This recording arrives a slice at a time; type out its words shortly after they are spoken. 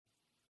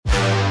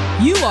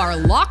You are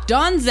Locked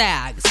On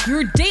Zags,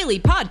 your daily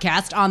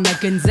podcast on the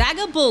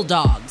Gonzaga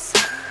Bulldogs.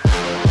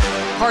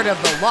 Part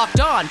of the Locked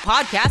On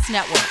Podcast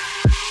Network.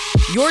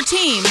 Your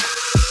team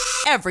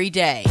every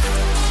day.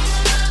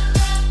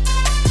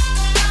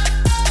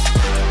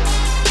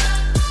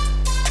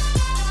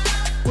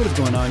 What is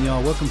going on,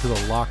 y'all? Welcome to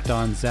the Locked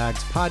On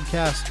Zags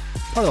podcast,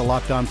 part of the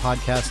Locked On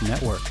Podcast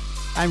Network.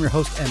 I'm your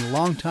host and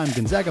longtime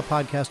Gonzaga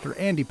podcaster,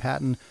 Andy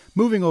Patton,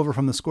 moving over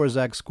from the Score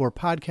Zags Score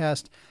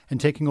podcast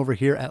and taking over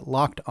here at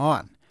Locked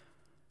On.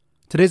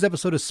 Today's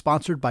episode is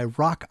sponsored by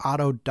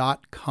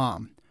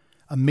RockAuto.com.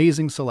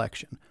 Amazing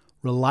selection,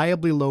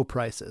 reliably low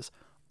prices,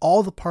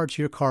 all the parts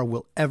your car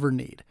will ever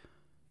need.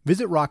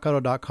 Visit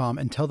RockAuto.com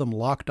and tell them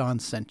Locked On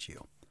sent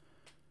you.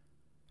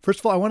 First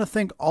of all, I want to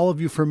thank all of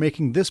you for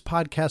making this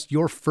podcast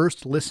your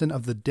first listen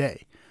of the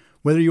day.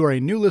 Whether you are a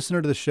new listener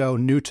to the show,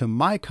 new to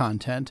my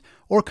content,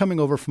 or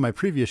coming over from my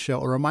previous show,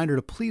 a reminder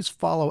to please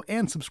follow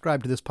and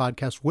subscribe to this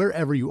podcast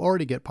wherever you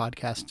already get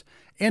podcasts,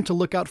 and to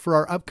look out for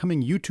our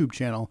upcoming YouTube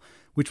channel,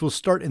 which will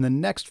start in the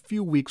next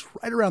few weeks,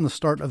 right around the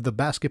start of the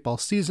basketball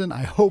season,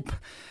 I hope.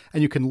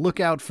 And you can look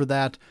out for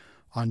that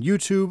on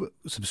YouTube.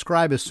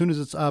 Subscribe as soon as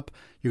it's up.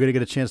 You're going to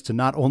get a chance to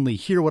not only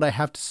hear what I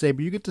have to say,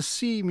 but you get to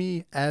see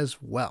me as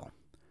well.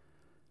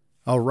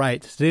 All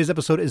right, today's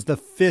episode is the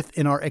fifth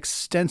in our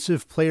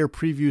extensive player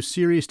preview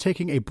series,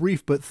 taking a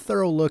brief but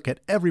thorough look at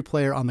every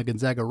player on the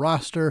Gonzaga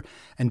roster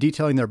and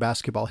detailing their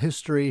basketball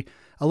history,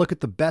 a look at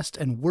the best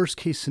and worst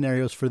case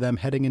scenarios for them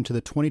heading into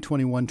the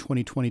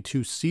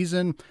 2021-2022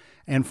 season,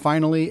 and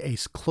finally, a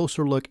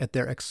closer look at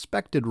their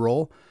expected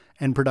role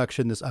and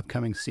production this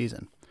upcoming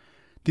season.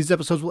 These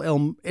episodes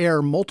will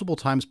air multiple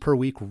times per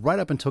week right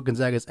up until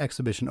Gonzaga's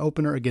exhibition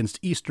opener against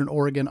Eastern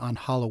Oregon on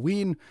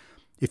Halloween.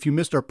 If you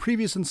missed our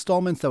previous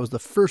installments, that was the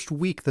first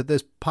week that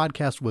this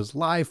podcast was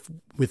live,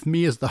 with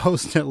me as the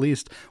host at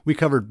least. We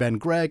covered Ben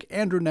Gregg,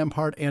 Andrew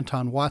Nembhard,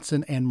 Anton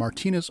Watson, and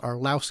Martinez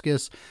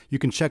Arlauskas. You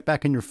can check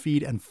back in your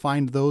feed and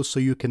find those so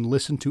you can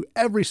listen to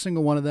every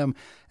single one of them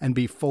and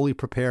be fully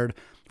prepared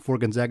for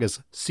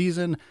Gonzaga's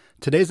season.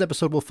 Today's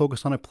episode will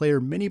focus on a player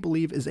many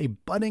believe is a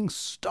budding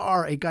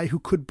star, a guy who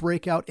could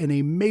break out in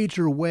a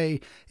major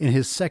way in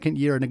his second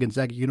year in a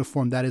Gonzaga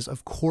uniform. That is,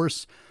 of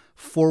course,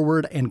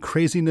 forward and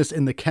craziness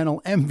in the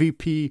kennel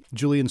MVP,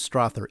 Julian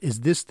Strawther. Is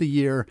this the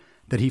year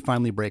that he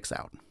finally breaks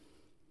out?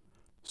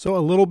 So a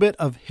little bit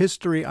of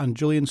history on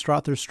Julian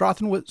Strawther.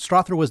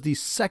 Strawther was the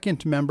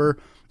second member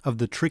of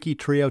the tricky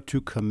trio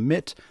to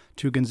commit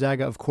to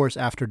Gonzaga, of course,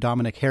 after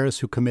Dominic Harris,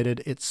 who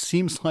committed. It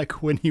seems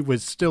like when he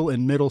was still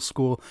in middle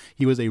school,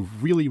 he was a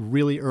really,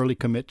 really early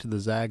commit to the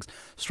Zags.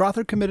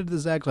 Strawther committed to the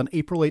Zags on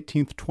April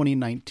 18th,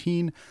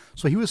 2019,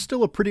 so he was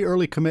still a pretty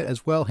early commit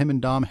as well. Him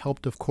and Dom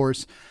helped, of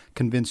course,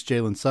 convince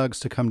Jalen Suggs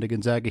to come to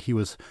Gonzaga. He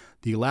was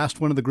the last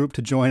one of the group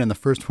to join and the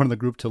first one of the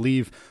group to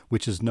leave,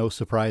 which is no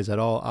surprise at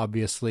all,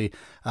 obviously.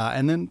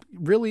 And then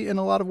really, in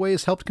a lot of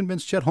ways, helped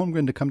convince Chet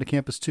Holmgren to come to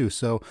campus too.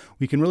 So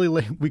we can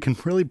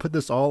really put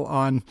this all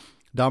on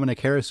Dominic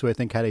Harris, who I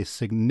think had a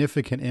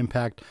significant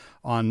impact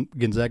on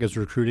Gonzaga's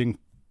recruiting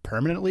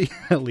permanently,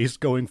 at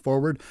least going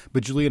forward.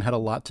 But Julian had a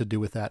lot to do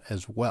with that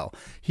as well.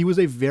 He was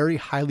a very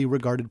highly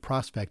regarded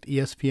prospect.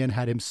 ESPN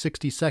had him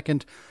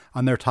 62nd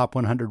on their top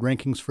 100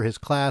 rankings for his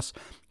class.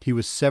 He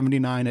was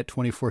 79 at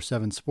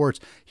 24/7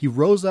 Sports. He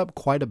rose up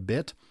quite a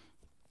bit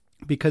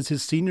because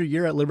his senior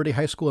year at Liberty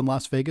High School in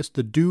Las Vegas,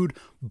 the dude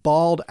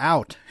balled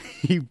out.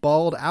 He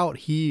balled out.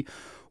 He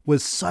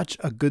was such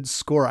a good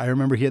scorer. I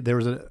remember there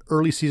was an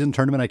early season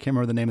tournament. I can't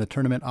remember the name of the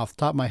tournament off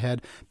the top of my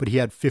head, but he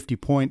had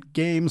 50-point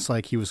games.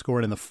 Like, he was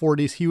scoring in the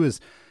 40s.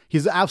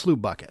 He's an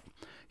absolute bucket.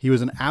 He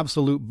was an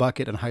absolute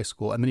bucket in high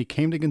school. And then he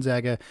came to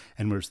Gonzaga,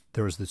 and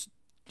there was this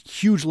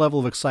huge level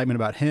of excitement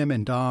about him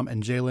and Dom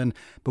and Jalen.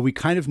 But we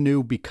kind of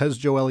knew, because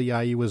Joel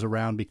Ayayi was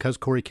around, because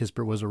Corey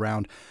Kispert was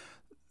around,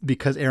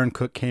 because Aaron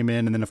Cook came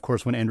in, and then, of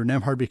course, when Andrew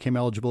Nembhard became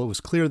eligible, it was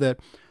clear that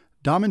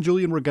Dom and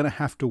Julian were going to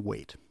have to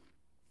wait.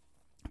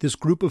 This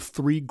group of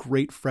three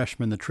great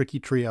freshmen, the tricky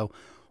trio,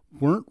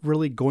 weren't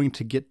really going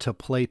to get to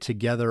play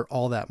together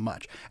all that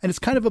much. And it's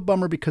kind of a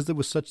bummer because there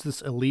was such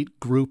this elite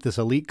group, this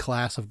elite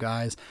class of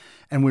guys,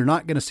 and we're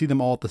not going to see them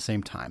all at the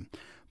same time.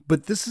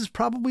 But this is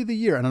probably the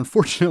year, and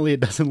unfortunately it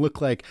doesn't look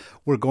like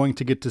we're going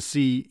to get to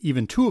see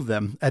even two of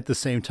them at the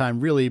same time,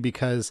 really,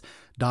 because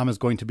Dom is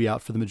going to be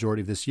out for the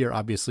majority of this year.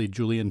 Obviously,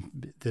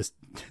 Julian, this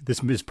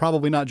is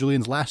probably not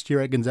Julian's last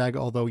year at Gonzaga,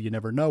 although you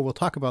never know. We'll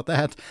talk about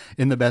that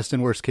in the best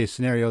and worst case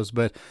scenarios,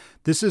 but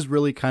this is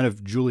really kind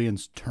of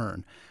Julian's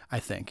turn, I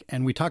think.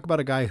 And we talk about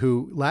a guy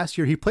who last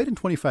year he played in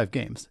 25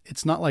 games.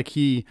 It's not like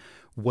he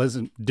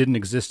didn't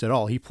exist at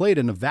all. He played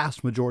in a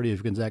vast majority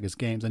of Gonzaga's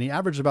games, and he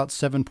averaged about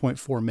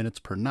 7.4 minutes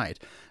per night.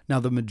 Now,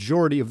 the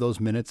majority of those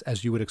minutes,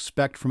 as you would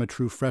expect from a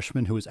true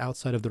freshman who is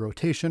outside of the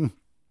rotation,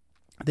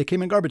 they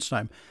came in garbage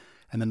time.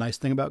 And the nice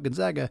thing about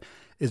Gonzaga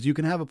is you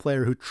can have a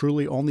player who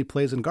truly only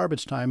plays in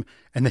garbage time,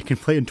 and they can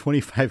play in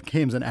 25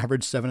 games and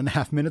average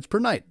 7.5 minutes per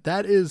night.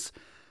 That is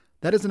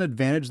That is an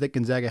advantage that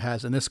Gonzaga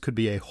has, and this could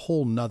be a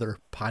whole nother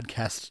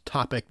podcast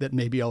topic that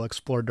maybe I'll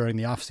explore during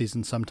the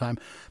offseason sometime,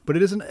 but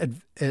it is an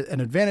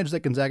advantage that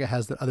Gonzaga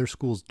has that other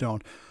schools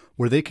don't,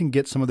 where they can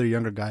get some of their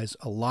younger guys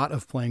a lot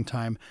of playing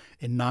time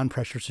in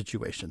non-pressure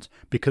situations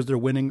because they're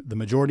winning the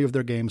majority of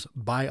their games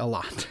by a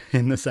lot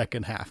in the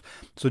second half.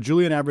 So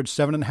Julian averaged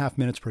 7.5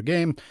 minutes per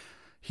game.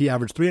 He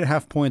averaged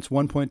 3.5 points,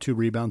 1.2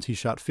 rebounds. He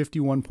shot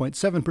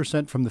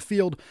 51.7% from the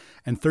field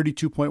and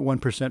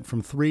 32.1%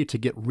 from three to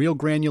get real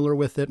granular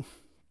with it.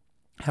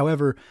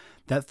 However,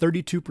 that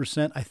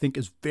 32% I think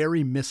is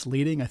very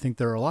misleading. I think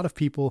there are a lot of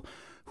people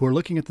who are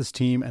looking at this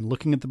team and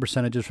looking at the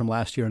percentages from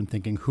last year and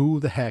thinking, who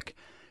the heck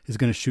is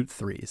going to shoot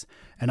threes?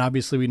 And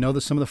obviously we know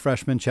that some of the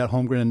freshmen, Chet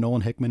Holmgren and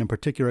Nolan Hickman in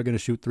particular, are going to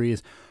shoot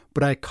threes.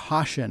 But I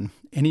caution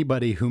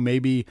anybody who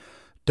maybe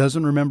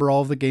doesn't remember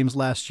all of the games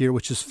last year,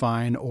 which is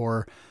fine,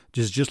 or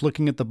just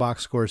looking at the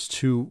box scores,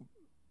 to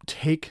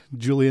take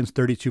Julian's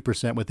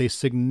 32% with a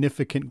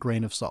significant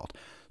grain of salt.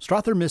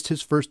 Strawther missed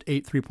his first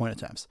 8 3-point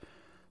attempts.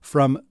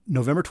 From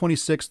November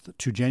 26th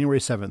to January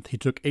 7th, he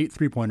took 8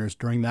 3-pointers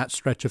during that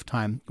stretch of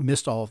time,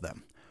 missed all of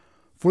them.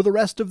 For the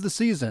rest of the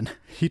season,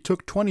 he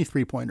took 20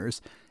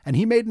 3-pointers, and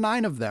he made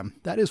 9 of them.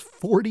 That is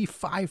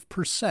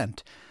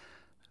 45%.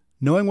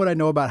 Knowing what I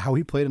know about how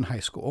he played in high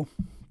school,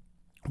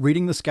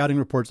 reading the scouting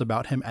reports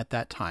about him at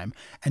that time,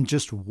 and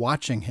just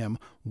watching him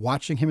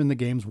in the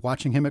games,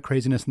 watching him at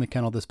Craziness in the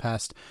Kennel this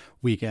past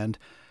weekend,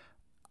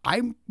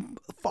 I'm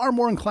far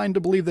more inclined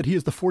to believe that he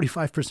is the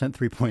 45%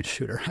 three-point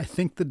shooter. I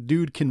think the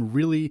dude can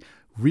really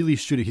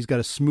shoot it. He's got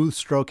a smooth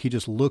stroke. He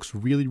just looks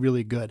really,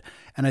 really good.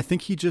 And I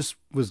think he just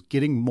was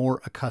getting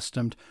more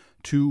accustomed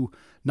to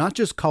not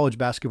just college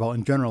basketball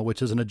in general,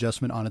 which is an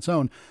adjustment on its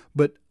own,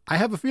 but I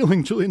have a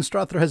feeling Julian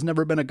Strawther has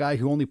never been a guy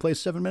who only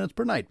plays 7 minutes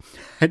per night.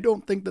 I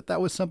don't think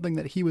that was something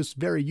that he was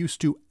very used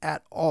to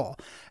at all.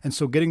 And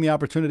so getting the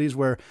opportunities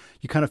where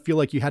you kind of feel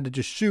like you had to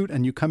just shoot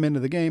and you come into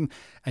the game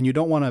and you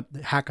don't want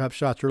to hack up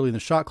shots early in the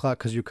shot clock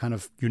because you kind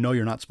of, you're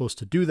not supposed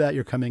to do that.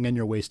 You're coming in,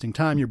 you're wasting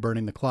time, you're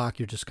burning the clock,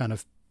 you're just kind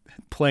of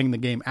playing the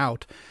game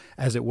out,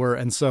 as it were.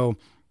 And so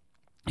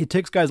it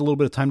takes guys a little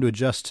bit of time to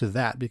adjust to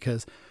that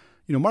because,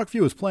 Mark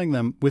Few is playing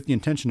them with the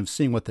intention of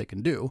seeing what they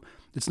can do.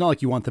 It's not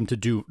like you want them to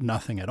do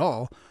nothing at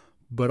all,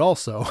 but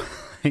also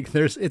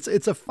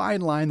it's a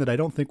fine line that I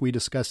don't think we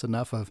discuss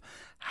enough of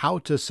how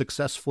to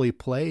successfully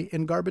play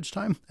in garbage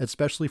time,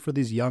 especially for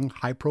these young,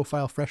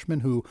 high-profile freshmen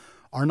who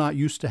are not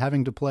used to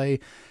having to play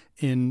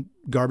in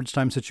garbage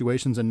time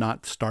situations and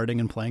not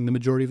starting and playing the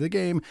majority of the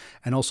game,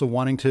 and also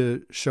wanting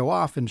to show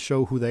off and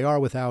show who they are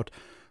without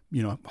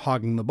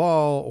hogging the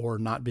ball or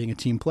not being a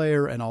team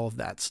player and all of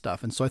that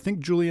stuff. And so I think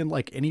Julian,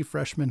 like any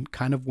freshman,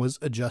 kind of was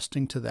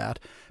adjusting to that.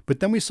 But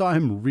then we saw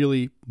him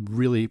really,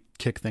 really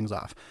kick things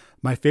off.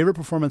 My favorite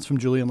performance from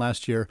Julian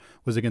last year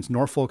was against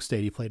Norfolk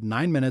State. He played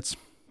 9 minutes,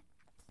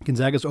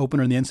 Gonzaga's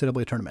opener in the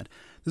NCAA tournament.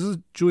 This is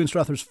Julian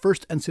Strawther's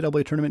first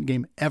NCAA tournament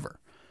game ever.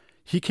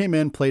 He came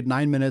in, played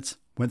 9 minutes,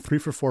 went 3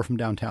 for 4 from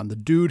downtown. The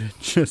dude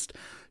just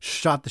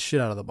shot the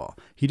shit out of the ball.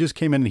 He just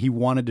came in and he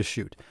wanted to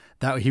shoot.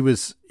 That he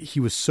was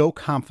so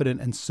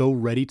confident and so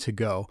ready to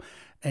go.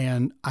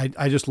 And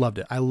I just loved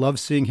it. I love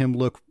seeing him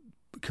look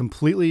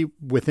completely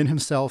within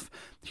himself.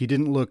 He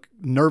didn't look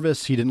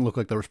nervous. He didn't look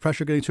like there was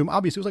pressure getting to him.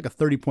 Obviously, it was like a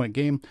 30-point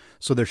game,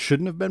 so there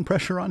shouldn't have been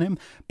pressure on him,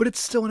 but it's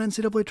still an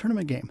NCAA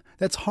tournament game.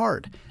 That's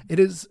hard. It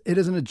is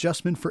an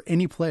adjustment for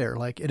any player.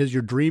 Like, it is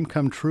your dream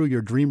come true,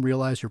 your dream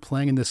realized. You're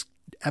playing in this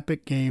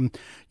epic game.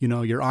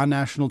 You're on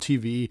national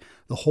TV.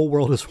 The whole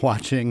world is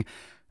watching.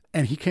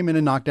 And he came in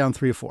and knocked down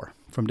 3 of 4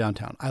 from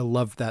downtown. I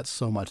loved that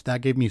so much.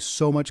 That gave me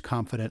so much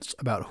confidence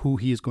about who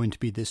he is going to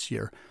be this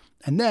year.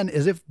 And then,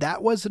 as if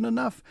that wasn't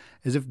enough,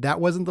 as if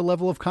that wasn't the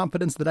level of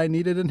confidence that I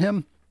needed in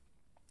him,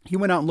 he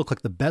went out and looked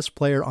like the best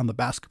player on the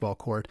basketball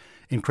court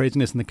in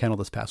Craziness in the Kennel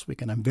this past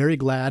week. And I'm very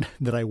glad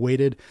that I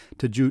waited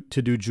to do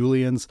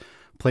Julian's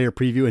player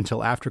preview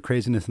until after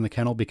Craziness in the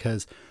Kennel,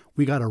 because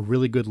we got a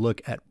really good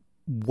look at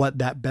what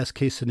that best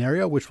case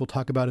scenario, which we'll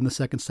talk about in the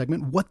second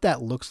segment, what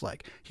that looks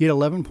like. He had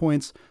 11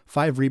 points,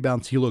 5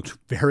 rebounds. He looked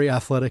very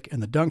athletic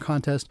in the dunk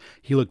contest.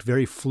 He looked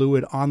very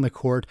fluid on the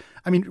court.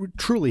 I mean,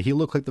 truly, he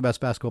looked like the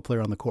best basketball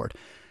player on the court.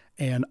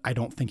 And I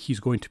don't think he's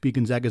going to be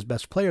Gonzaga's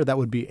best player. That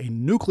would be a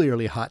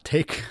nuclearly hot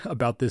take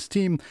about this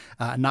team,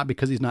 not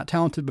because he's not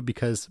talented, but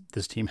because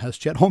this team has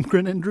Chet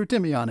Holmgren and Drew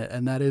Timme on it,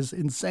 and that is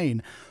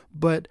insane.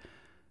 But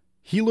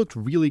he looked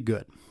really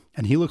good,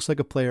 and he looks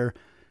like a player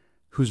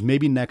who's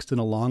maybe next in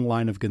a long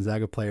line of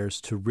Gonzaga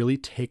players to really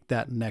take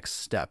that next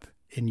step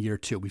in year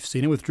 2. We've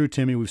seen it with Drew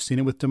Timme. We've seen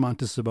it with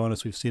Domantas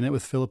Sabonis. We've seen it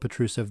with Filip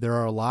Petrusev. There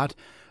are a lot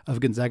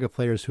of Gonzaga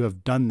players who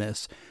have done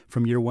this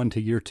from year 1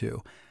 to year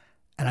 2.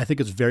 And I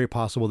think it's very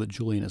possible that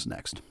Julian is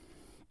next.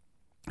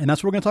 And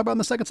that's what we're going to talk about in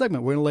the second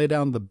segment. We're going to lay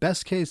down the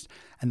best case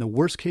and the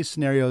worst case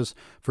scenarios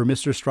for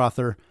Mr.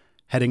 Strawther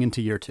heading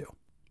into year 2.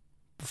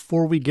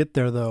 Before we get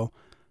there, though,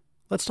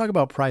 let's talk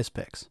about Prize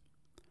Picks.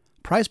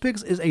 Prize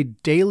Picks is a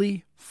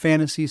daily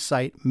fantasy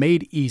site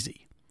made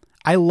easy.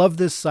 I love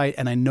this site,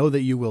 and I know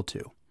that you will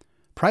too.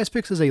 Prize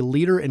Picks is a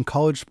leader in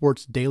college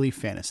sports daily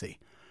fantasy.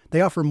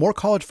 They offer more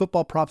college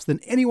football props than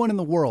anyone in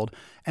the world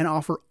and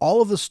offer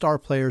all of the star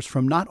players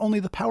from not only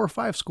the Power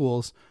 5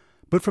 schools,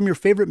 but from your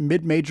favorite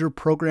mid-major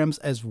programs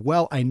as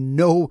well. I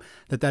know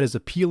that is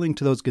appealing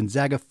to those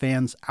Gonzaga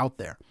fans out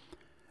there.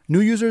 New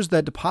users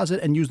that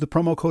deposit and use the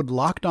promo code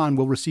LOCKEDON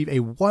will receive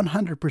a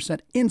 100%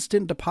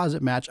 instant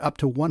deposit match up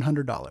to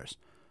 $100.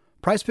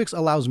 PrizePicks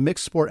allows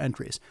mixed sport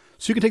entries,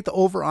 so you can take the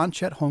over on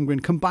Chet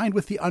Holmgren combined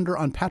with the under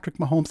on Patrick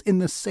Mahomes in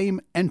the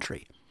same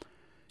entry.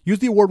 Use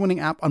the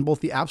award-winning app on both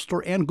the App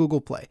Store and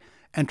Google Play.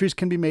 Entries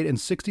can be made in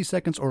 60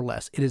 seconds or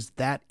less. It is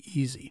that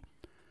easy.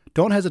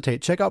 Don't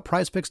hesitate. Check out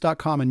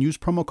prizepicks.com and use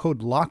promo code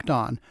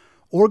LOCKEDON,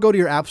 or go to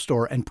your App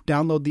Store and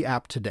download the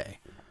app today.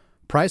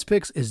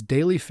 PrizePicks is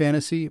daily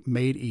fantasy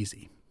made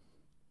easy.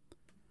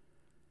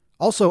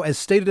 Also, as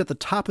stated at the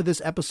top of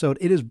this episode,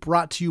 it is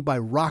brought to you by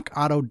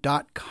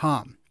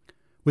RockAuto.com.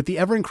 With the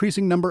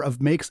ever-increasing number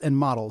of makes and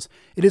models,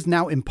 it is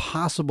now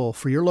impossible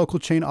for your local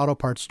chain auto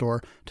parts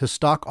store to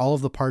stock all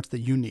of the parts that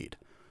you need.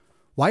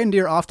 Why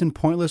endure often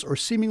pointless or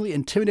seemingly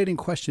intimidating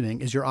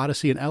questioning is your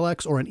Odyssey an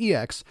LX or an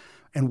EX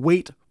and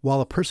wait while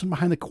a person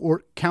behind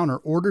the counter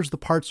orders the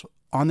parts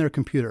on their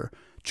computer,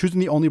 choosing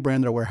the only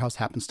brand their warehouse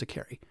happens to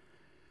carry?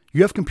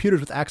 You have computers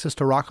with access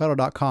to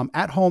RockAuto.com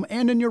at home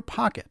and in your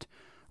pocket.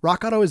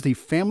 RockAuto is the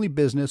family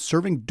business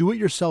serving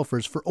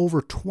do-it-yourselfers for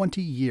over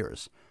 20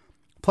 years.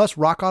 Plus,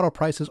 RockAuto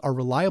prices are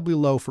reliably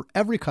low for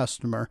every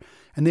customer,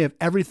 and they have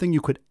everything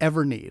you could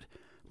ever need.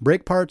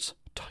 Brake parts,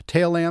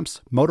 tail lamps,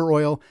 motor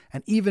oil,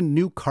 and even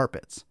new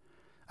carpets.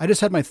 I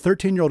just had my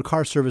 13-year-old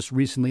car serviced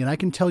recently, and I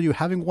can tell you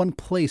having one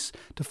place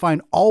to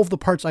find all of the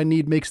parts I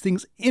need makes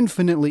things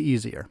infinitely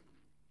easier.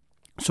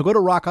 So go to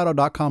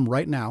rockauto.com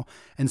right now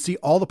and see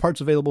all the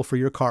parts available for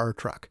your car or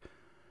truck.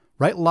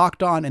 Write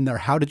Locked On in their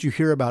How Did You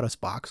Hear About Us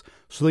box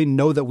so they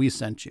know that we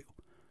sent you.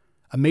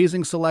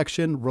 Amazing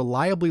selection,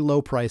 reliably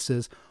low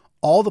prices,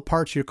 all the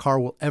parts your car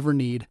will ever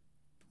need.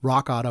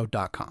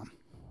 rockauto.com.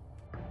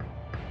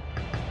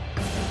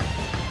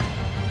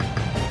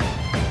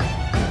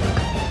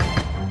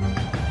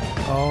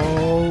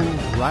 All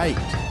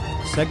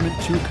right.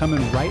 Segment 2 coming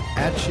right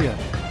at you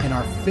in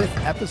our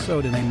 5th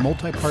episode in a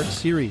multi-part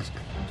series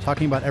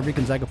talking about every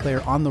Gonzaga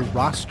player on the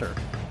roster.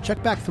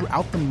 Check back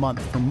throughout the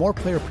month for more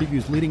player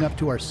previews leading up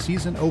to our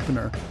season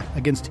opener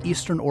against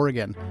Eastern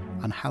Oregon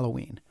on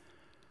Halloween.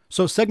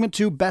 So segment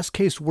 2, best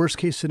case, worst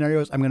case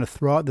scenarios. I'm going to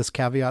throw out this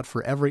caveat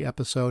for every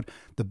episode.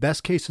 The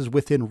best case is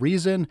within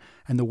reason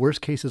and the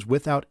worst case is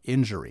without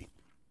injury.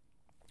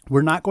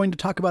 We're not going to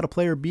talk about a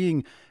player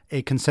being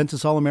a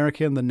consensus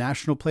All-American, the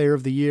National Player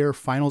of the Year,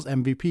 Finals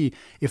MVP,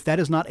 if that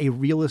is not a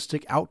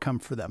realistic outcome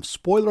for them.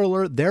 Spoiler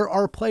alert, there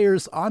are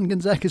players on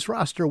Gonzaga's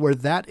roster where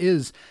that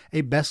is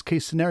a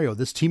best-case scenario.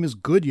 This team is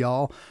good,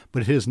 y'all,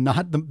 but it is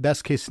not the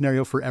best-case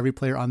scenario for every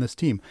player on this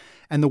team.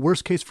 And the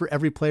worst case for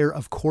every player,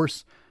 of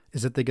course,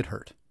 is that they get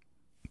hurt,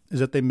 is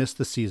that they miss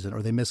the season,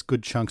 or they miss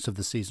good chunks of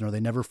the season, or they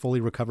never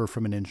fully recover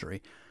from an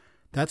injury.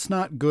 That's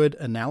not good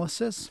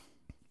analysis.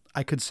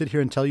 I could sit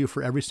here and tell you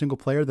for every single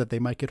player that they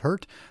might get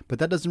hurt, but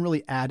that doesn't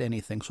really add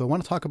anything. So I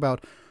want to talk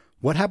about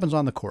what happens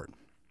on the court,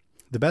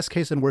 the best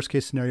case and worst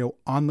case scenario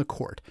on the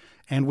court,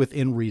 and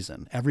within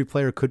reason. Every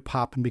player could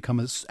pop and become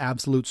an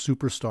absolute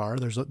superstar.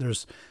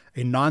 There's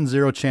a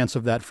non-zero chance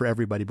of that for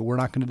everybody, but we're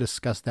not going to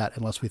discuss that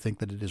unless we think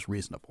that it is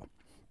reasonable.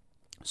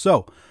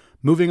 So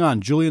moving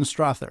on, Julian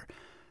Strawther.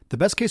 The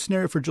best case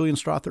scenario for Julian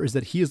Strawther is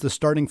that he is the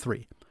starting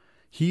 3.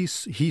 He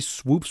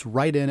swoops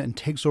right in and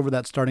takes over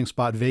that starting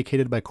spot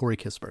vacated by Corey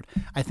Kispert.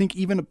 I think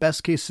even a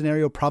best case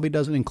scenario probably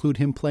doesn't include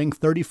him playing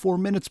 34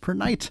 minutes per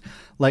night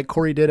like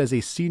Corey did as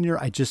a senior.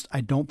 I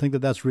don't think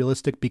that that's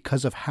realistic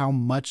because of how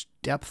much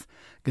depth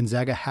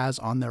Gonzaga has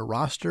on their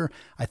roster.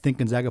 I think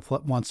Gonzaga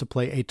wants to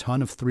play a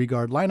ton of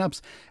 3-guard lineups.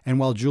 And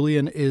while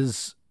Julian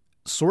is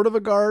sort of a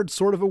guard,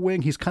 sort of a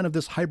wing, he's kind of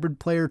this hybrid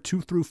player,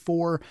 2 through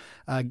 4.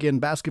 Again,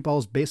 basketball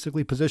is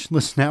basically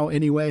positionless now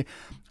anyway.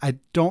 I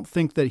don't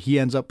think that he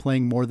ends up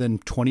playing more than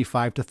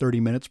 25 to 30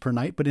 minutes per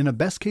night, but in a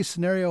best case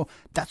scenario,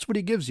 that's what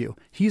he gives you.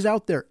 He's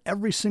out there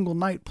every single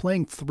night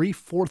playing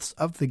 3/4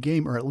 of the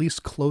game, or at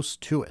least close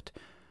to it.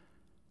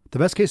 The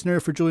best case scenario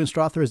for Julian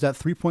Strawther is that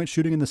 3-point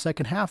shooting in the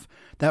second half,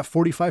 that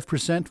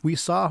 45% we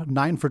saw,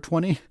 9 for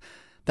 20,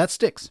 that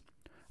sticks.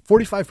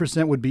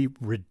 45% would be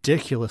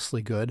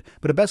ridiculously good,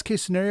 but a best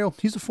case scenario,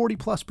 he's a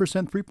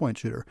 40+% 3-point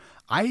shooter.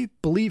 I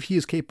believe he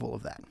is capable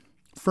of that,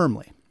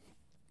 firmly.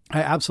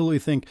 I absolutely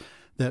think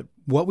that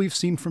what we've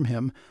seen from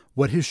him,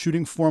 what his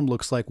shooting form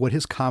looks like, what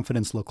his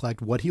confidence looked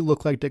like, what he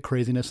looked like at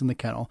Craziness in the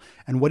Kennel,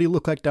 and what he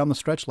looked like down the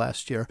stretch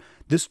last year,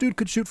 this dude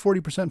could shoot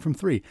 40% from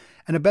 3.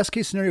 And a best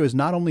case scenario is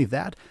not only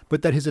that,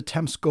 but that his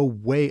attempts go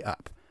way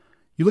up.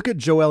 You look at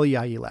Joel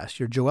Ayayi last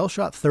year. Joel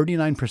shot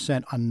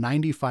 39% on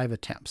 95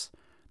 attempts.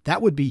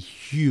 That would be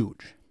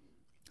huge.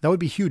 That would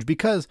be huge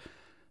because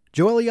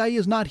Joel Ayayi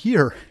is not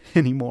here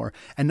anymore.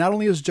 And not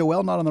only is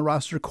Joel not on the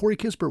roster, Corey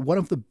Kispert, one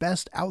of the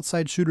best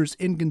outside shooters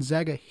in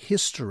Gonzaga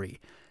history,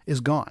 is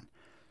gone.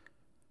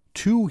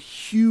 2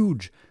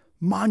 huge,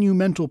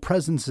 monumental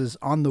presences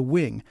on the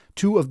wing,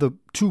 2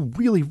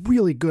 really,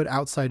 really good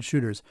outside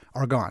shooters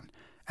are gone.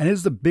 And it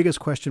is the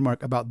biggest question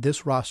mark about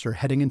this roster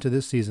heading into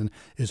this season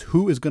is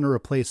who is going to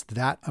replace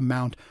that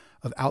amount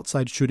of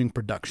outside shooting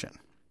production.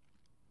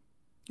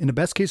 In the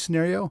best case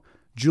scenario,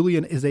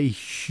 Julian is a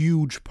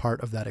huge part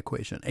of that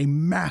equation, a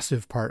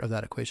massive part of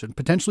that equation,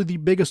 potentially the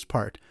biggest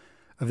part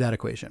of that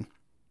equation.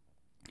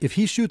 If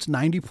he shoots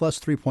 90 plus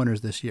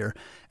three-pointers this year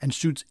and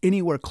shoots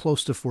anywhere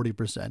close to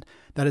 40%,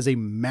 that is a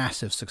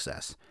massive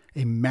success,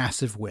 a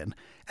massive win.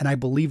 And I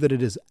believe that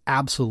it is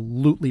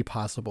absolutely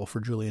possible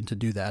for Julian to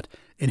do that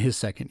in his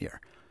second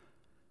year.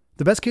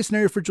 The best case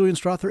scenario for Julian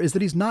Strawther is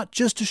that he's not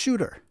just a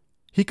shooter.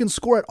 He can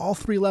score at all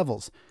three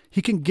levels.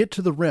 He can get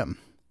to the rim.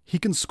 He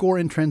can score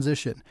in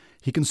transition.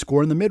 He can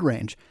score in the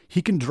mid-range.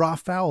 He can draw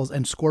fouls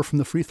and score from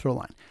the free throw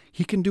line.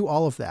 He can do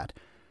all of that.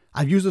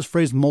 I've used this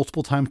phrase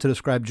multiple times to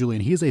describe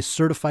Julian. He is a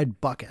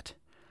certified bucket.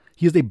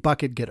 He is a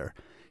bucket getter.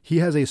 He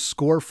has a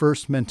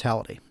score-first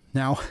mentality.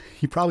 Now,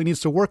 he probably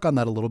needs to work on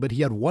that a little bit.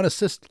 He had 1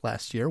 assist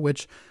last year,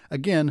 which,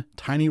 again,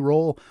 tiny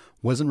role,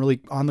 wasn't really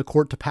on the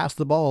court to pass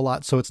the ball a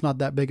lot, so it's not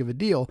that big of a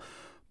deal.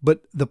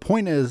 But the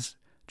point is,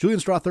 Julian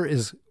Strawther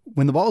is,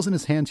 when the ball is in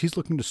his hands, he's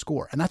looking to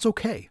score, and that's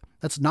okay.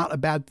 That's not a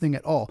bad thing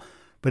at all.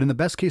 But in the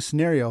best case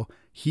scenario,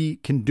 he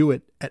can do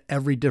it at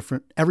every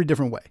different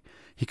way.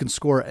 He can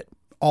score at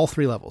all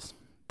three levels.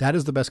 That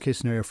is the best case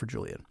scenario for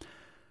Julian.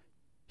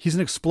 He's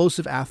an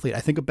explosive athlete. I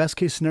think a best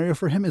case scenario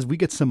for him is we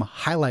get some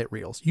highlight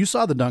reels. You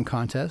saw the dunk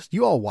contest.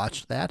 You all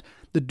watched that.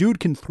 The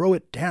dude can throw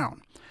it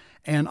down.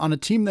 And on a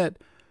team that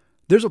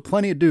there's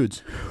plenty of dudes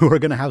who are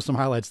going to have some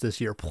highlights this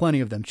year.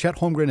 Plenty of them. Chet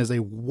Holmgren is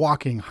a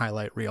walking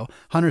highlight reel.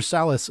 Hunter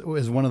Salas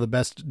is one of the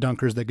best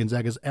dunkers that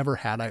Gonzaga's ever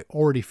had. I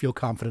already feel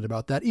confident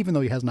about that, even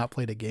though he has not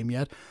played a game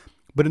yet.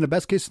 But in a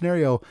best case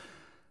scenario,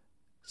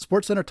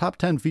 SportsCenter Top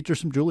 10 features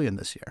some Julian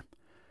this year.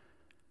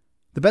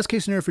 The best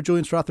case scenario for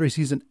Julian Strawther is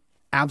he's an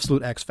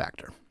absolute X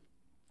factor.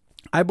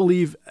 I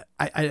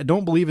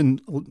don't believe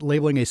in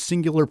labeling a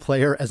singular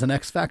player as an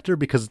X factor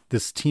because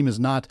this team is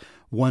not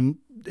one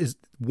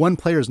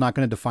player is not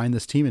going to define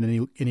this team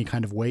in any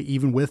kind of way,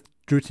 even with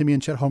Drew Timme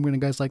and Chet Holmgren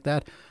and guys like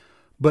that.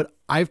 But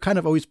I've kind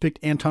of always picked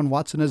Anton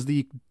Watson as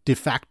the de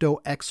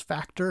facto X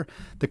factor,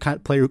 the kind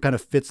of player who kind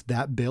of fits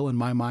that bill in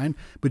my mind.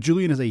 But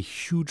Julian is a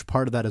huge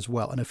part of that as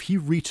well. And if he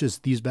reaches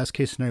these best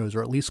case scenarios,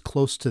 or at least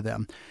close to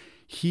them,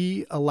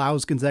 he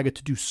allows Gonzaga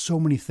to do so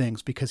many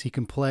things because he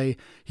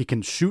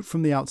can shoot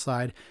from the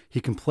outside, he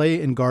can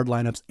play in guard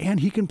lineups, and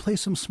he can play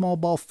some small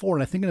ball forward.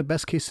 And I think in a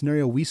best case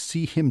scenario, we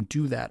see him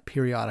do that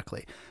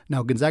periodically.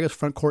 Now, Gonzaga's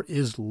front court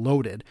is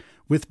loaded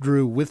with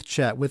Drew, with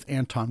Chet, with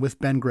Anton, with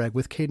Ben Gregg,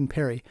 with Caden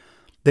Perry.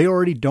 They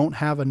already don't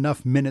have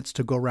enough minutes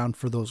to go around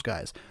for those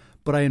guys.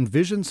 But I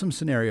envision some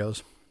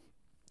scenarios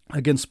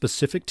against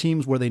specific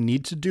teams where they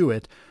need to do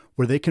it,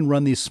 where they can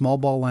run these small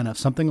ball lineups,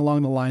 something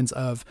along the lines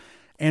of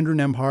Andrew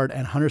Nembhard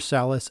and Hunter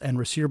Salas and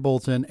Rasir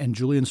Bolton and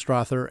Julian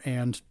Strawther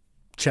and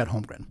Chet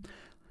Holmgren.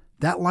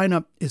 That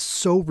lineup is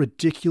so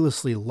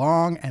ridiculously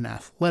long and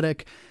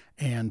athletic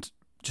and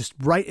just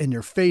right in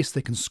your face.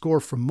 They can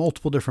score from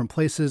multiple different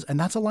places, and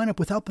that's a lineup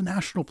without the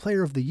National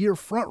Player of the Year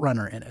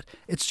frontrunner in it.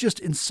 It's just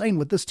insane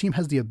what this team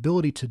has the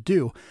ability to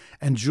do,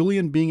 and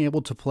Julian being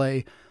able to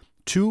play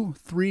 2,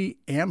 3,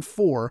 and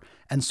 4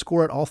 and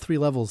score at all three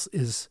levels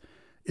is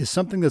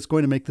something that's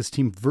going to make this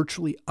team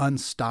virtually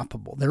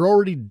unstoppable. They're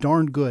already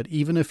darn good,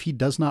 even if he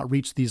does not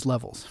reach these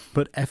levels.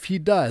 But if he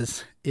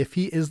does, if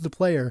he is the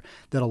player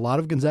that a lot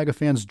of Gonzaga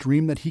fans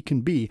dream that he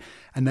can be,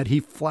 and that he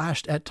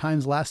flashed at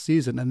times last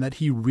season, and that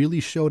he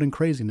really showed in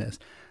craziness,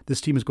 this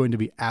team is going to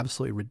be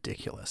absolutely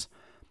ridiculous.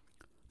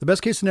 The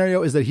best case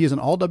scenario is that he is an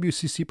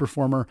all-WCC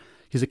performer.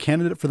 He's a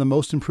candidate for the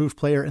most improved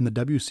player in the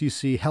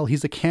WCC. Hell,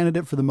 he's a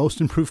candidate for the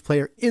most improved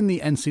player in the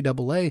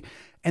NCAA.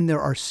 And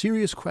there are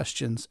serious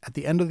questions at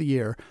the end of the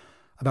year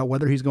about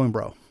whether he's going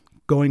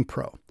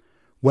pro.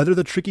 Whether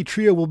the tricky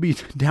trio will be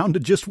down to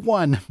just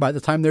one by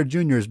the time they're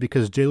juniors,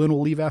 because Jalen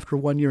will leave after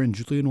 1 year and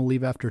Julian will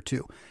leave after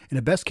 2. In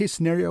a best case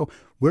scenario,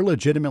 we're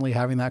legitimately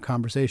having that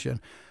conversation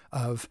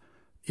of,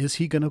 is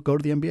he going to go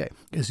to the NBA?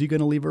 Is he going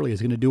to leave early? Is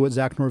he going to do what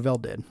Zach Norvell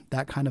did?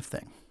 That kind of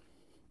thing.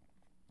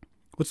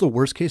 What's the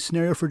worst case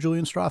scenario for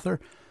Julian Strawther?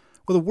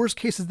 Well, the worst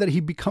case is that he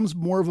becomes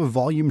more of a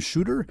volume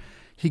shooter.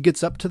 He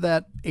gets up to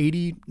that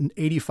 80,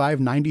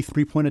 85, 90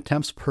 3-point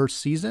attempts per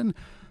season,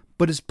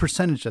 but his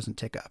percentage doesn't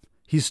tick up.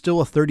 He's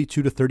still a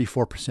 32 to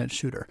 34%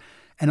 shooter.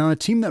 And on a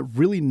team that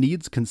really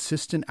needs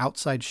consistent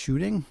outside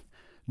shooting,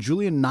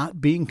 Julian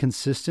not being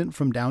consistent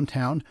from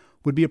downtown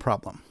would be a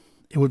problem.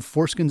 It would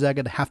force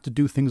Gonzaga to have to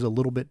do things a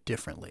little bit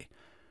differently.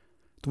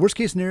 The worst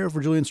case scenario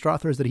for Julian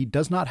Strawther is that he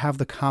does not have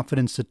the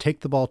confidence to take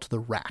the ball to the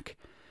rack.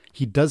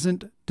 He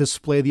doesn't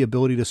display the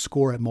ability to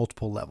score at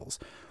multiple levels.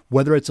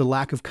 Whether it's a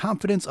lack of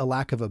confidence, a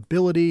lack of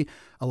ability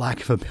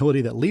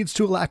that leads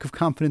to a lack of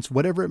confidence,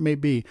 whatever it may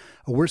be,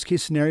 a worst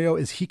case scenario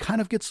is he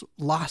kind of gets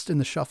lost in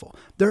the shuffle.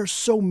 There are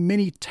so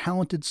many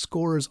talented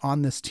scorers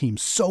on this team,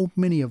 so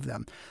many of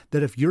them,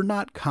 that if you're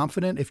not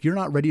confident, if you're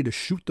not ready to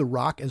shoot the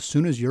rock as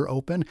soon as you're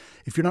open,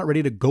 if you're not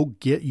ready to go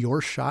get your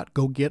shot,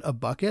 go get a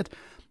bucket,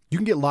 you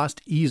can get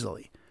lost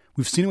easily.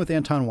 We've seen it with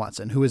Anton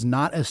Watson, who is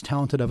not as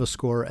talented of a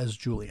scorer as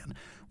Julian.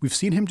 We've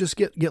seen him just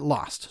get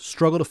lost,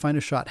 struggle to find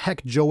a shot.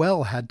 Heck,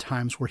 Joel had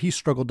times where he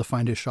struggled to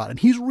find his shot, and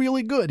he's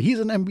really good. He's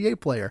an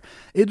NBA player.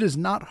 It is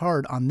not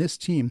hard on this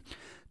team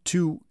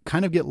to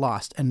kind of get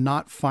lost and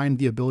not find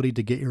the ability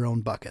to get your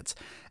own buckets.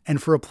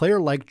 And for a player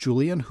like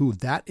Julian, who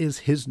that is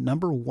his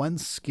number one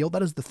skill,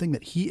 that is the thing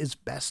that he is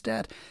best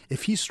at,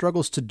 if he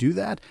struggles to do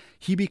that,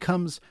 he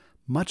becomes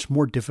much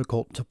more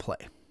difficult to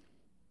play.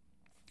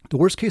 The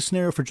worst case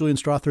scenario for Julian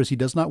Strawther is he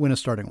does not win a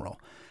starting role.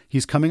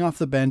 He's coming off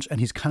the bench and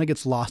he's kind of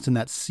gets lost in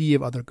that sea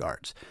of other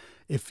guards.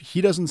 If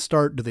he doesn't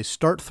start, do they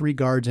start 3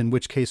 guards? In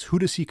which case, who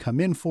does he come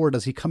in for?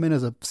 Does he come in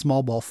as a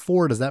small ball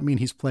 4? Does that mean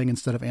he's playing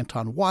instead of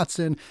Anton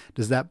Watson?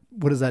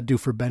 What does that do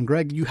for Ben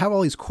Gregg? You have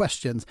all these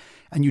questions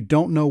and you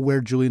don't know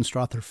where Julian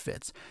Strawther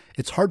fits.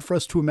 It's hard for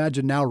us to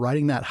imagine now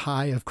riding that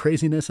high of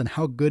craziness and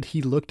how good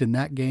he looked in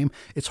that game.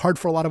 It's hard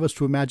for a lot of us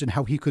to imagine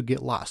how he could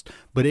get lost,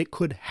 but it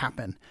could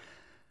happen.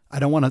 I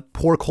don't want to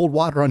pour cold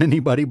water on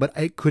anybody, but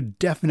it could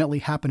definitely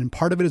happen. And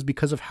part of it is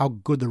because of how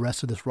good the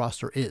rest of this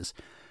roster is.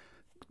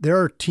 There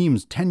are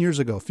teams 10 years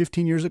ago,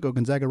 15 years ago,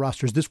 Gonzaga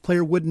rosters, this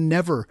player would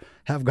never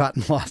have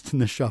gotten lost in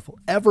the shuffle.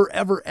 Ever,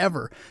 ever,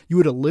 ever. You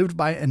would have lived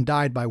by and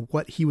died by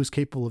what he was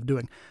capable of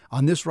doing.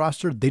 On this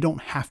roster, they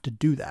don't have to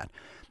do that.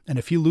 And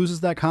if he loses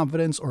that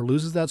confidence or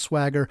loses that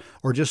swagger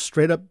or just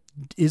straight up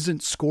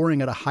isn't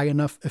scoring at a high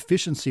enough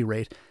efficiency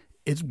rate,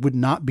 it would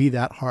not be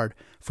that hard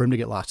for him to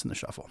get lost in the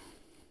shuffle.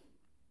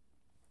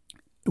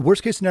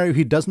 Worst case scenario,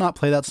 he does not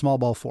play that small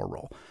ball 4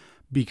 role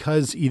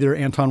because either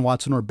Anton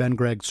Watson or Ben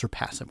Gregg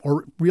surpass him.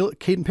 Or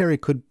Caden Perry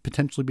could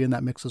potentially be in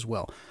that mix as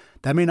well.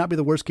 That may not be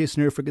the worst case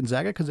scenario for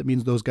Gonzaga because it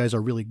means those guys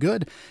are really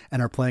good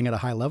and are playing at a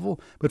high level.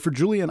 But for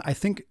Julian, I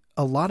think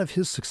a lot of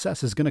his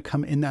success is going to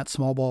come in that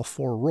small ball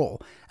 4 role.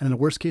 And in the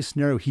worst case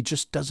scenario, he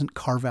just doesn't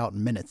carve out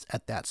minutes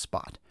at that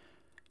spot.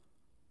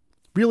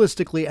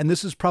 Realistically, and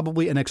this is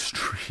probably an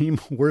extreme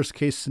worst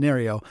case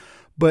scenario,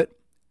 but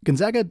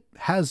Gonzaga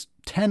has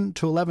 10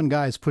 to 11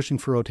 guys pushing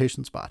for a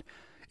rotation spot.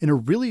 In a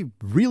really,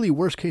 really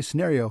worst case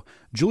scenario,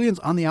 Julian's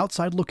on the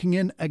outside looking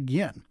in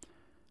again.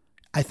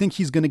 I think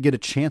he's going to get a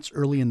chance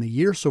early in the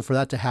year, so for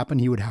that to happen,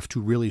 he would have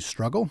to really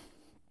struggle.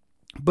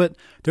 But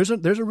there's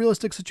a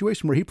realistic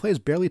situation where he plays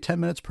barely 10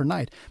 minutes per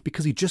night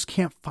because he just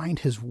can't find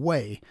his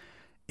way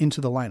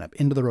into the lineup,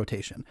 into the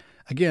rotation.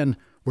 Again,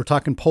 we're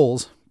talking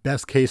polls.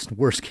 Best case,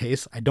 worst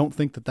case. I don't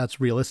think that that's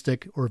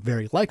realistic or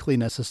very likely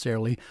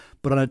necessarily,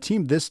 but on a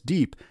team this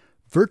deep,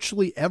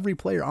 virtually every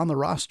player on the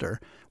roster,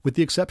 with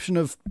the exception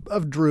of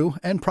Drew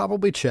and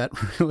probably Chet,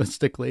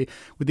 realistically,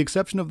 with the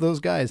exception of those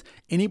guys,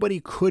 anybody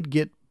could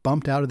get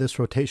bumped out of this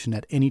rotation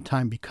at any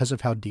time because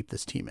of how deep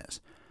this team is.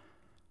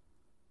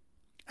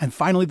 And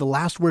finally, the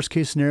last worst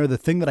case scenario, the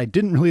thing that I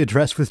didn't really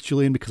address with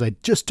Julian because I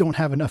just don't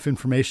have enough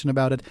information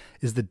about it,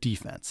 is the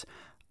defense.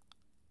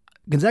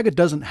 Gonzaga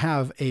doesn't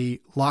have a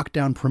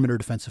lockdown perimeter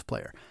defensive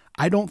player.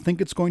 I don't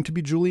think it's going to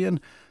be Julian,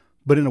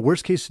 but in a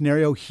worst case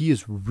scenario, he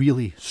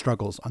really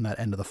struggles on that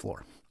end of the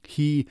floor.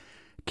 He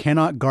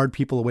cannot guard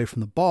people away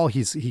from the ball.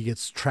 He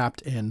gets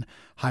trapped in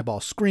high ball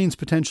screens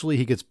potentially.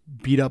 He gets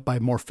beat up by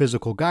more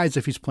physical guys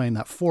if he's playing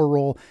that 4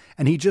 role,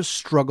 and he just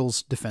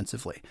struggles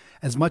defensively.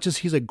 As much as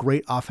he's a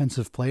great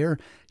offensive player,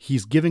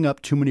 he's giving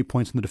up too many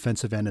points on the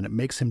defensive end, and it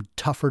makes him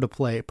tougher to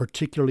play,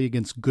 particularly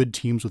against good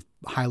teams with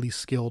highly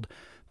skilled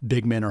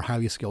big men or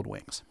highly skilled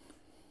wings.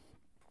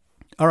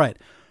 All right.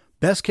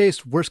 Best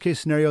case, worst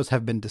case scenarios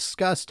have been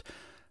discussed.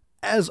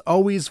 As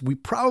always, we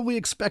probably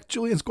expect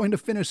Julian's going to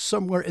finish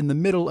somewhere in the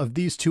middle of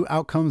these two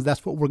outcomes.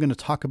 That's what we're going to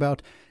talk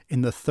about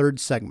in the third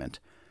segment.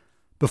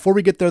 Before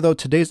we get there, though,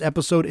 today's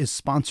episode is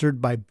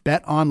sponsored by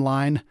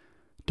BetOnline.ag.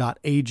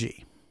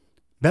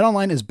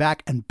 BetOnline is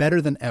back and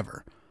better than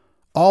ever.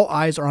 All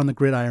eyes are on the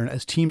gridiron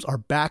as teams are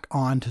back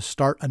on to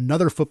start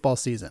another football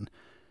season.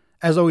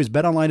 As always,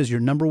 BetOnline is your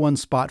number one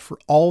spot for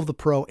all of the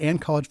pro and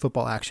college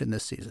football action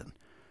this season.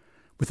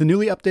 With a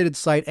newly updated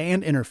site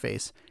and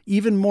interface,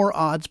 even more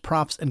odds,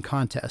 props, and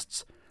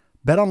contests,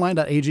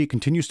 BetOnline.ag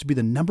continues to be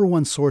the number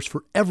one source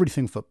for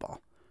everything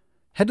football.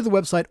 Head to the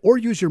website or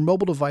use your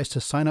mobile device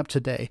to sign up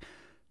today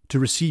to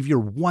receive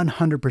your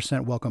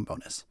 100% welcome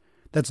bonus.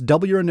 That's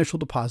double your initial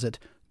deposit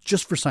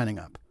just for signing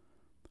up.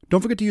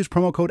 Don't forget to use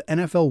promo code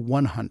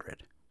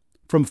NFL100.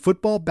 From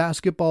football,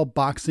 basketball,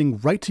 boxing,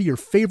 right to your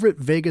favorite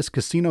Vegas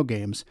casino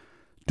games,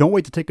 don't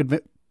wait to take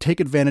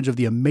advantage of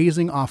the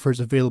amazing offers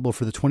available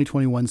for the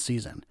 2021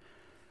 season.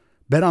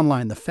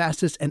 BetOnline, the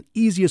fastest and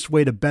easiest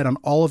way to bet on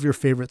all of your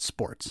favorite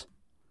sports.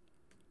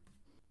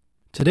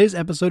 Today's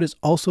episode is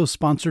also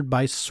sponsored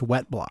by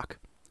Sweatblock.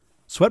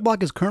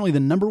 Sweatblock is currently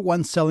the number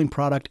one selling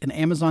product in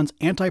Amazon's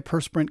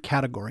antiperspirant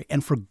category,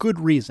 and for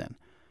good reason.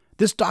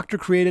 This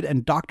doctor-created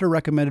and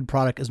doctor-recommended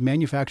product is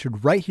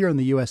manufactured right here in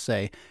the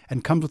USA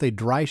and comes with a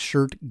dry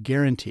shirt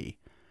guarantee.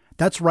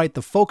 That's right,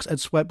 the folks at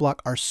Sweatblock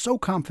are so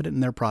confident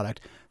in their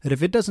product that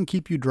if it doesn't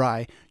keep you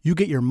dry, you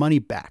get your money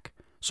back.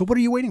 So what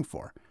are you waiting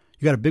for?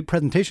 You got a big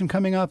presentation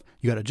coming up,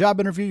 you got a job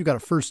interview, you got a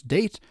first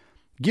date?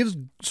 Give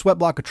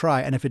Sweatblock a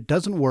try, and if it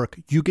doesn't work,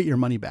 you get your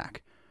money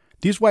back.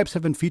 These wipes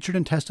have been featured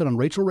and tested on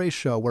Rachel Ray's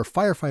show, where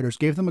firefighters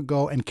gave them a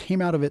go and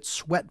came out of it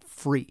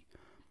sweat-free.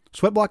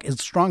 Sweatblock is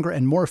stronger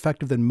and more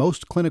effective than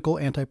most clinical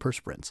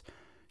antiperspirants.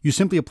 You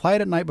simply apply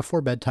it at night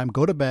before bedtime,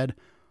 go to bed.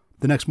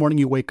 The next morning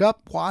you wake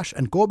up, wash,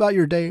 and go about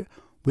your day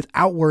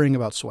without worrying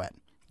about sweat.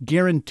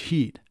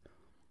 Guaranteed.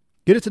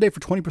 Get it today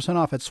for 20%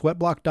 off at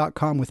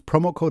sweatblock.com with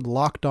promo code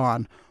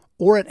LOCKEDON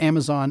or at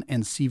Amazon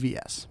and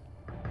CVS.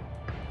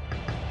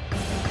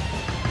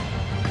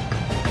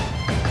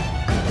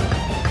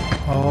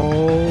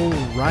 All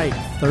right,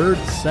 third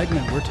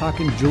segment. We're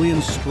talking Julian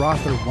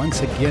Strawther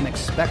once again.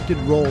 Expected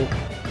role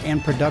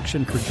and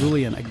production for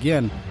Julian.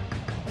 Again,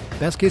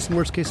 best case and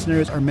worst case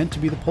scenarios are meant to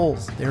be the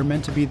polls. They're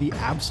meant to be the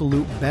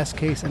absolute best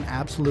case and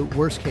absolute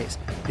worst case.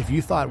 If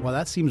you thought, well,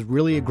 that seems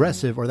really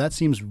aggressive, or that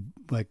seems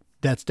like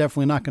that's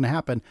definitely not going to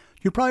happen,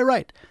 you're probably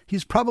right.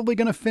 He's probably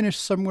going to finish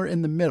somewhere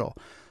in the middle.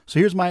 So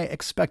here's my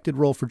expected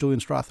role for Julian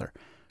Strawther.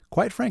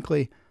 Quite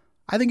frankly,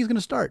 I think he's going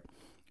to start.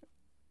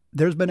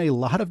 There's been a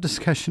lot of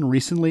discussion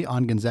recently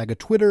on Gonzaga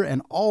Twitter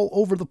and all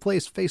over the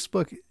place,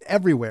 Facebook,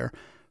 everywhere.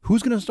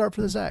 Who's going to start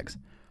for the Zags?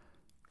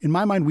 In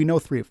my mind, we know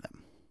three of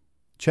them.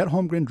 Chet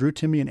Holmgren, Drew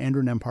Timme, and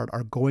Andrew Nembhard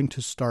are going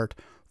to start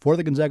for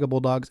the Gonzaga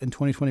Bulldogs in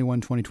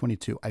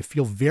 2021-2022. I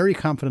feel very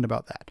confident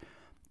about that.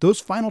 Those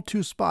final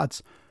two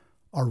spots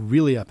are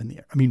really up in the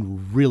air. I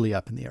mean, really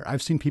up in the air.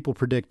 I've seen people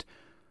predict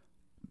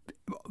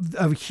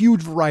a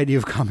huge variety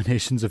of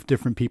combinations of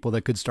different people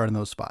that could start in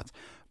those spots.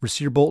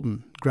 Rasir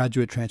Bolton,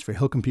 graduate transfer,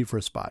 he'll compete for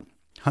a spot.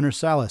 Hunter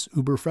Salas,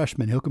 uber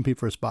freshman, he'll compete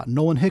for a spot.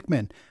 Nolan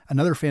Hickman,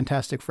 another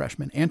fantastic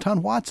freshman.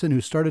 Anton Watson, who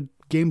started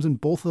games in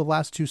both of the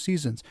last two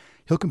seasons,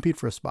 he'll compete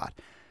for a spot.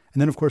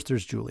 And then, of course,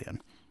 there's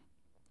Julian.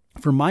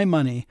 For my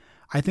money,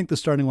 I think the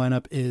starting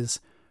lineup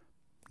is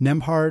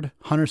Nembhard,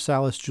 Hunter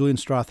Salas, Julian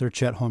Strawther,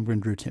 Chet Holmgren,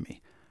 Drew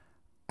Timme.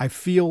 I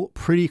feel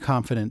pretty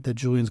confident that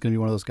Julian's going to be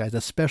one of those guys,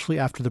 especially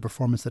after the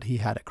performance that he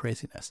had at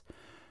Craziness.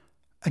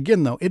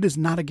 Again, though, it is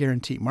not a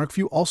guarantee. Mark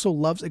Few also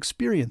loves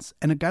experience,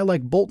 and a guy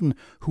like Bolton,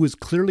 who is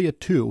clearly a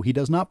 2, he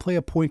does not play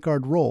a point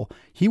guard role,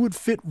 he would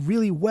fit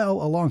really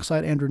well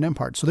alongside Andrew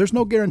Nembhard. So there's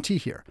no guarantee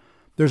here.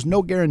 There's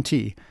no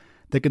guarantee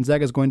that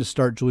Gonzaga is going to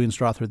start Julian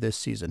Strawther this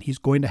season. He's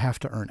going to have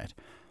to earn it.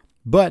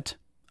 But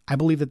I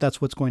believe that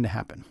that's what's going to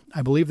happen.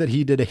 I believe that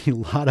he did a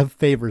lot of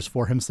favors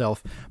for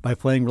himself by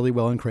playing really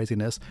well in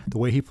Craziness. The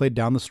way he played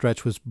down the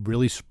stretch was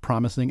really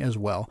promising as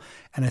well.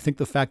 And I think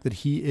the fact that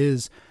he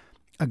is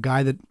a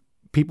guy that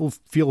people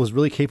feel is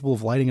really capable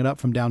of lighting it up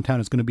from downtown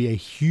is going to be a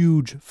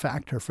huge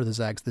factor for the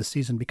Zags this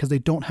season because they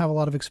don't have a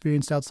lot of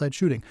experienced outside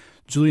shooting.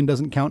 Julian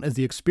doesn't count as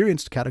the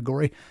experienced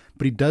category,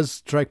 but he does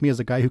strike me as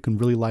a guy who can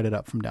really light it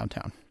up from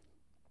downtown.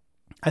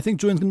 I think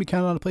Julian's going to be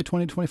counted on to play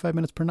 20 to 25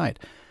 minutes per night.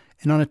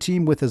 And on a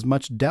team with as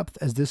much depth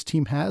as this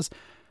team has,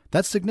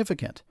 that's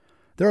significant.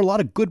 There are a lot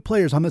of good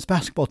players on this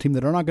basketball team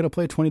that are not going to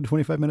play 20 to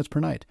 25 minutes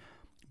per night.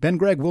 Ben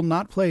Gregg will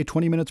not play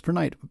 20 minutes per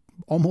night,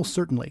 almost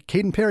certainly.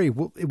 Caden Perry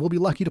will be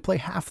lucky to play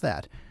half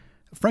that.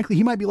 Frankly,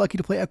 he might be lucky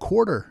to play a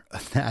quarter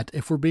of that,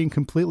 if we're being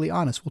completely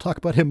honest. We'll talk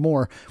about him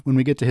more when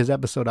we get to his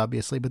episode,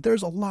 obviously. But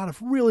there's a lot of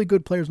really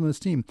good players on this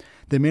team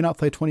that may not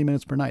play 20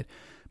 minutes per night.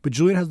 But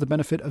Julian has the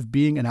benefit of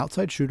being an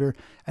outside shooter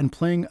and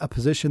playing a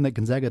position that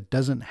Gonzaga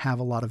doesn't have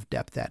a lot of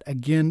depth at.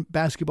 Again,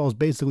 basketball is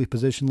basically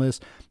positionless.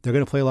 They're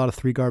going to play a lot of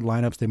 3-guard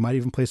lineups. They might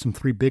even play some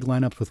 3 big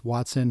lineups with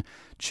Watson,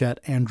 Chet,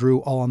 and Drew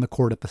all on the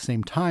court at the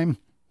same time.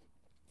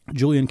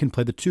 Julian can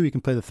play the 2, he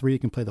can play the 3, he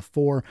can play the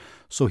 4.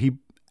 So he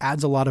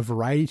adds a lot of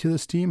variety to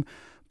this team.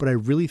 But I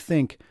really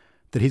think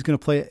that he's going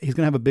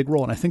to have a big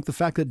role. And I think the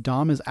fact that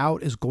Dom is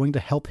out is going to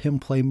help him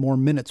play more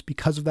minutes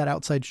because of that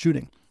outside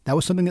shooting. That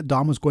was something that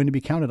Dom was going to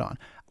be counted on.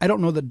 I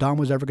don't know that Dom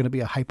was ever going to be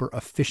a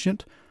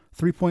hyper-efficient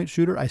three-point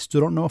shooter. I still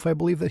don't know if I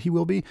believe that he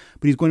will be,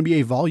 but he's going to be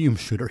a volume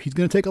shooter. He's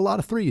going to take a lot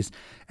of threes,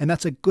 and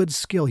that's a good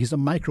skill. He's a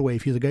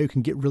microwave. He's a guy who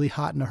can get really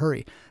hot in a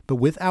hurry. But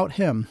without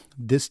him,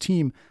 this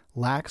team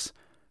lacks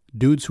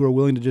dudes who are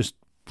willing to just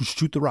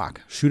shoot the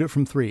rock, shoot it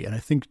from 3. And I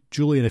think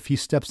Julian, if he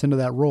steps into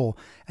that role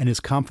and is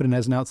confident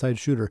as an outside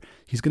shooter,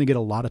 he's going to get a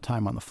lot of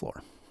time on the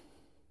floor.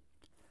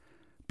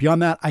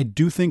 Beyond that, I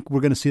do think we're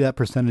going to see that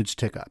percentage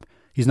tick up.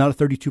 He's not a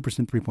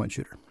 32% three-point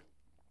shooter.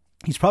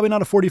 He's probably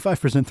not a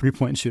 45%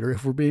 three-point shooter,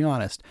 if we're being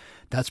honest.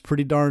 That's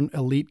pretty darn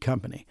elite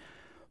company.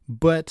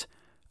 But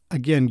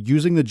again,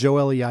 using the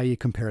Joel Ayayi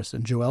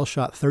comparison, Joel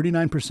shot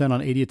 39%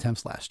 on 80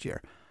 attempts last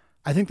year.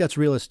 I think that's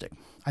realistic.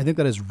 I think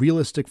that is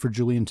realistic for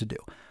Julian to do.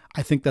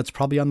 I think that's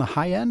probably on the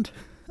high end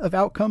of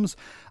outcomes.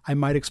 I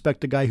might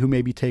expect a guy who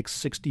maybe takes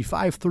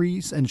 65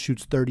 threes and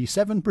shoots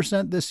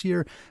 37% this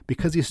year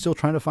because he's still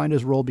trying to find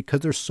his role, because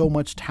there's so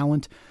much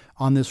talent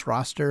on this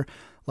roster.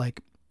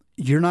 Like,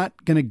 you're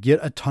not going to get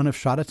a ton of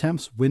shot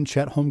attempts when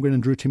Chet Holmgren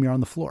and Drew Timme are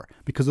on the floor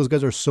because those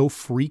guys are so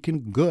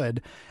freaking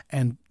good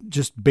and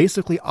just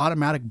basically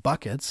automatic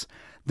buckets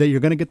that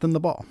you're going to get them the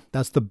ball.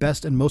 That's the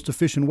best and most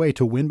efficient way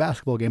to win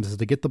basketball games, is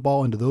to get the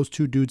ball into those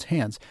two dudes'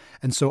 hands.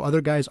 And so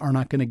other guys are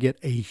not going to get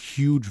a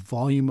huge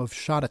volume of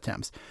shot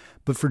attempts.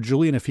 But for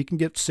Julian, if he can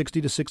get 60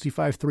 to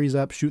 65 threes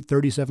up, shoot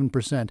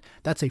 37%,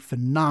 that's a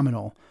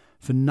phenomenal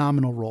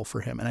role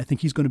for him. And I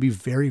think he's going to be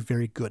very,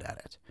 very good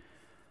at it.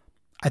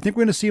 I think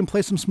we're going to see him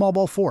play some small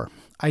ball 4.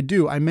 I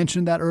do. I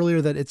mentioned that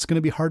earlier, that it's going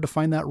to be hard to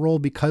find that role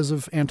because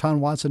of Anton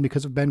Watson,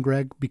 because of Ben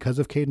Gregg, because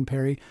of Caden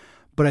Perry.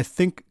 But I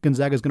think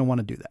Gonzaga is going to want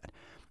to do that.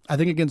 I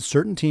think against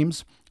certain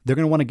teams, they're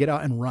going to want to get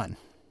out and run.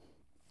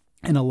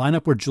 In a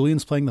lineup where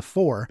Julian's playing the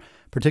 4,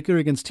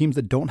 particularly against teams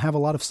that don't have a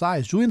lot of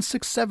size, Julian's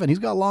 6'7". He's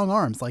got long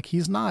arms. Like,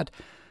 he's not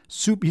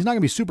going to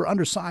be super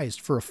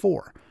undersized for a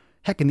 4.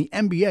 Heck, in the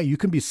NBA, you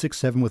can be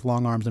 6'7" with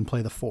long arms and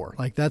play the 4.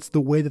 Like, that's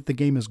the way that the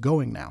game is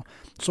going now.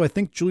 So I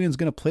think Julian's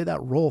going to play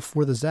that role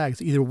for the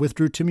Zags, either with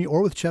Drew Timme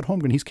or with Chet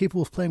Holmgren. He's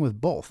capable of playing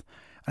with both.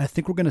 And I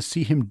think we're going to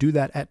see him do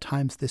that at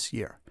times this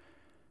year.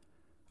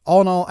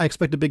 All in all, I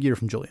expect a big year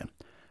from Julian.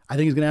 I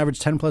think he's going to average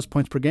 10 plus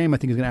points per game. I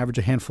think he's going to average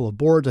a handful of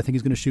boards. I think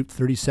he's going to shoot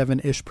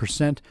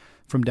 37-ish%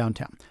 from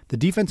downtown. The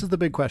defense is the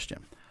big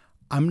question.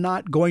 I'm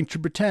not going to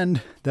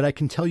pretend that I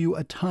can tell you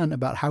a ton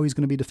about how he's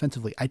going to be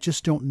defensively. I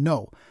just don't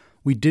know.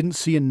 We didn't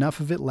see enough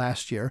of it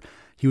last year.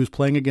 He was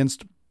playing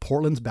against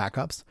Portland's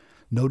backups.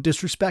 No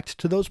disrespect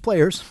to those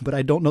players, but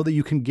I don't know that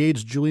you can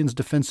gauge Julian's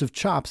defensive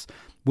chops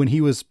when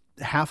he was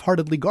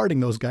half-heartedly guarding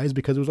those guys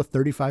because it was a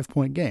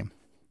 35-point game.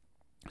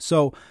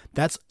 So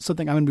that's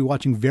something I'm going to be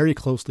watching very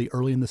closely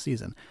early in the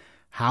season,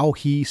 how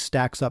he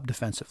stacks up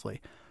defensively.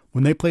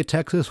 When they play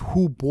Texas,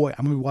 I'm going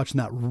to be watching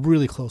that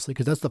really closely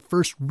because that's the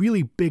first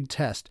really big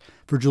test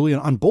for Julian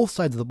on both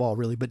sides of the ball,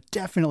 really, but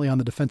definitely on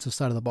the defensive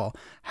side of the ball,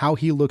 how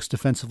he looks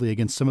defensively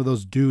against some of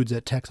those dudes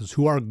at Texas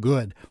who are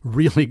good,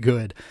 really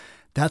good.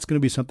 That's going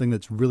to be something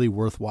that's really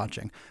worth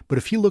watching. But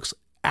if he looks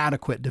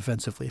adequate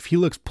defensively, if he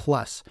looks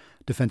plus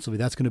defensively,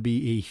 that's going to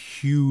be a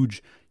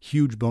huge,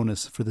 huge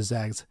bonus for the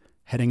Zags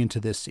heading into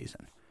this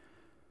season.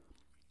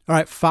 All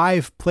right,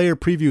 5 player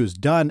previews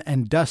done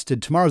and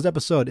dusted. Tomorrow's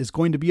episode is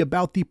going to be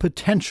about the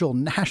potential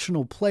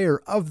National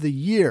Player of the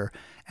Year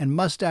and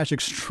mustache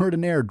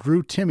extraordinaire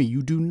Drew Timme.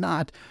 You do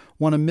not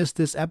want to miss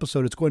this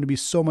episode. It's going to be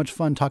so much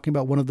fun talking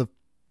about one of the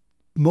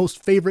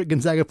most favorite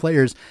Gonzaga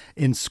players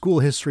in school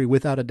history,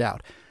 without a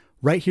doubt.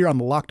 Right here on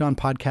the Locked On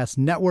Podcast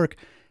Network.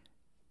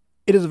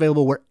 It is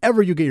available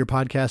wherever you get your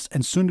podcasts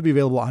and soon to be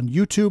available on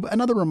YouTube.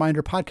 Another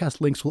reminder, podcast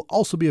links will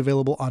also be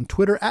available on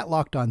Twitter at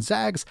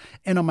LockedOnZags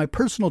and on my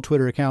personal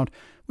Twitter account,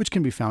 which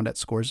can be found at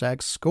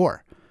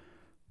ScoreZagsScore.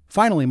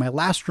 Finally, my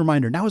last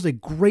reminder, now is a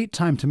great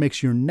time to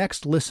make your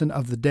next listen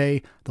of the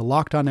day the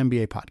Locked On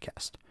NBA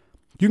podcast.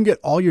 You can get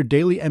all your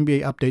daily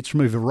NBA updates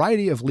from a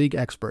variety of league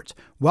experts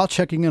while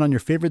checking in on your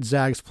favorite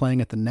Zags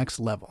playing at the next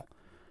level.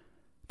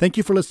 Thank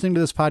you for listening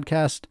to this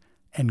podcast,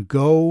 and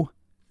go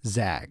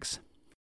Zags.